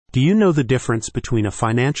Do you know the difference between a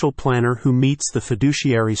financial planner who meets the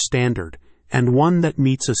fiduciary standard and one that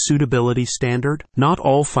meets a suitability standard? Not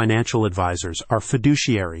all financial advisors are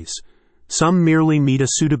fiduciaries. Some merely meet a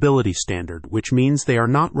suitability standard, which means they are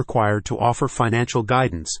not required to offer financial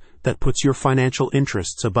guidance that puts your financial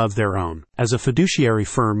interests above their own. As a fiduciary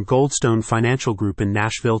firm, Goldstone Financial Group in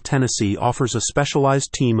Nashville, Tennessee offers a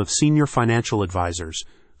specialized team of senior financial advisors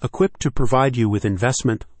equipped to provide you with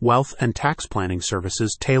investment, wealth, and tax planning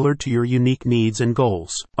services tailored to your unique needs and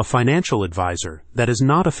goals. A financial advisor that is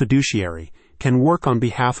not a fiduciary can work on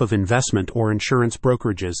behalf of investment or insurance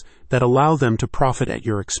brokerages that allow them to profit at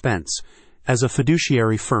your expense. As a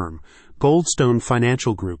fiduciary firm, Goldstone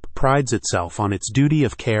Financial Group prides itself on its duty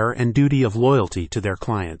of care and duty of loyalty to their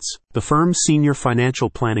clients. The firm's senior financial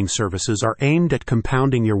planning services are aimed at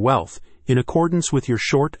compounding your wealth in accordance with your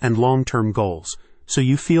short and long-term goals, so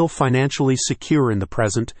you feel financially secure in the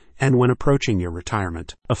present and when approaching your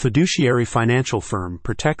retirement. A fiduciary financial firm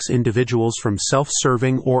protects individuals from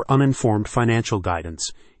self-serving or uninformed financial guidance.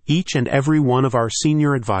 Each and every one of our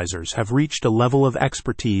senior advisors have reached a level of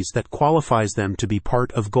expertise that qualifies them to be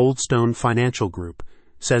part of Goldstone Financial Group,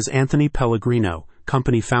 says Anthony Pellegrino,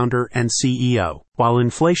 company founder and CEO. While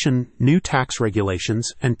inflation, new tax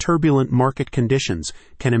regulations, and turbulent market conditions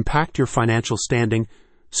can impact your financial standing,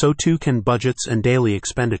 so too can budgets and daily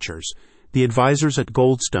expenditures. The advisors at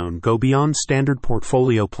Goldstone go beyond standard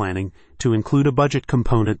portfolio planning to include a budget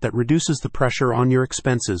component that reduces the pressure on your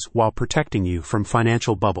expenses while protecting you from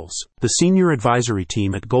financial bubbles. The senior advisory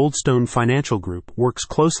team at Goldstone Financial Group works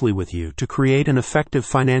closely with you to create an effective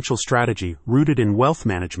financial strategy rooted in wealth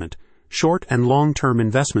management, short and long-term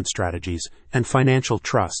investment strategies, and financial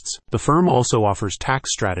trusts. The firm also offers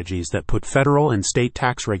tax strategies that put federal and state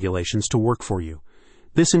tax regulations to work for you.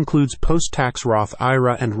 This includes post-tax Roth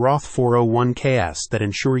IRA and Roth 401ks that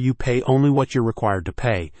ensure you pay only what you're required to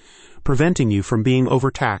pay, preventing you from being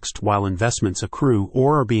overtaxed while investments accrue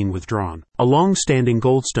or are being withdrawn. A long-standing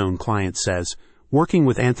Goldstone client says, "Working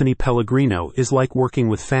with Anthony Pellegrino is like working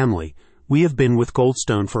with family. We have been with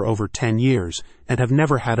Goldstone for over 10 years and have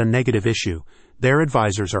never had a negative issue. Their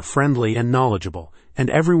advisors are friendly and knowledgeable, and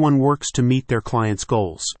everyone works to meet their clients'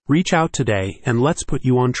 goals." Reach out today and let's put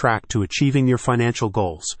you on track to achieving your financial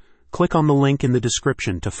goals. Click on the link in the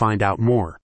description to find out more.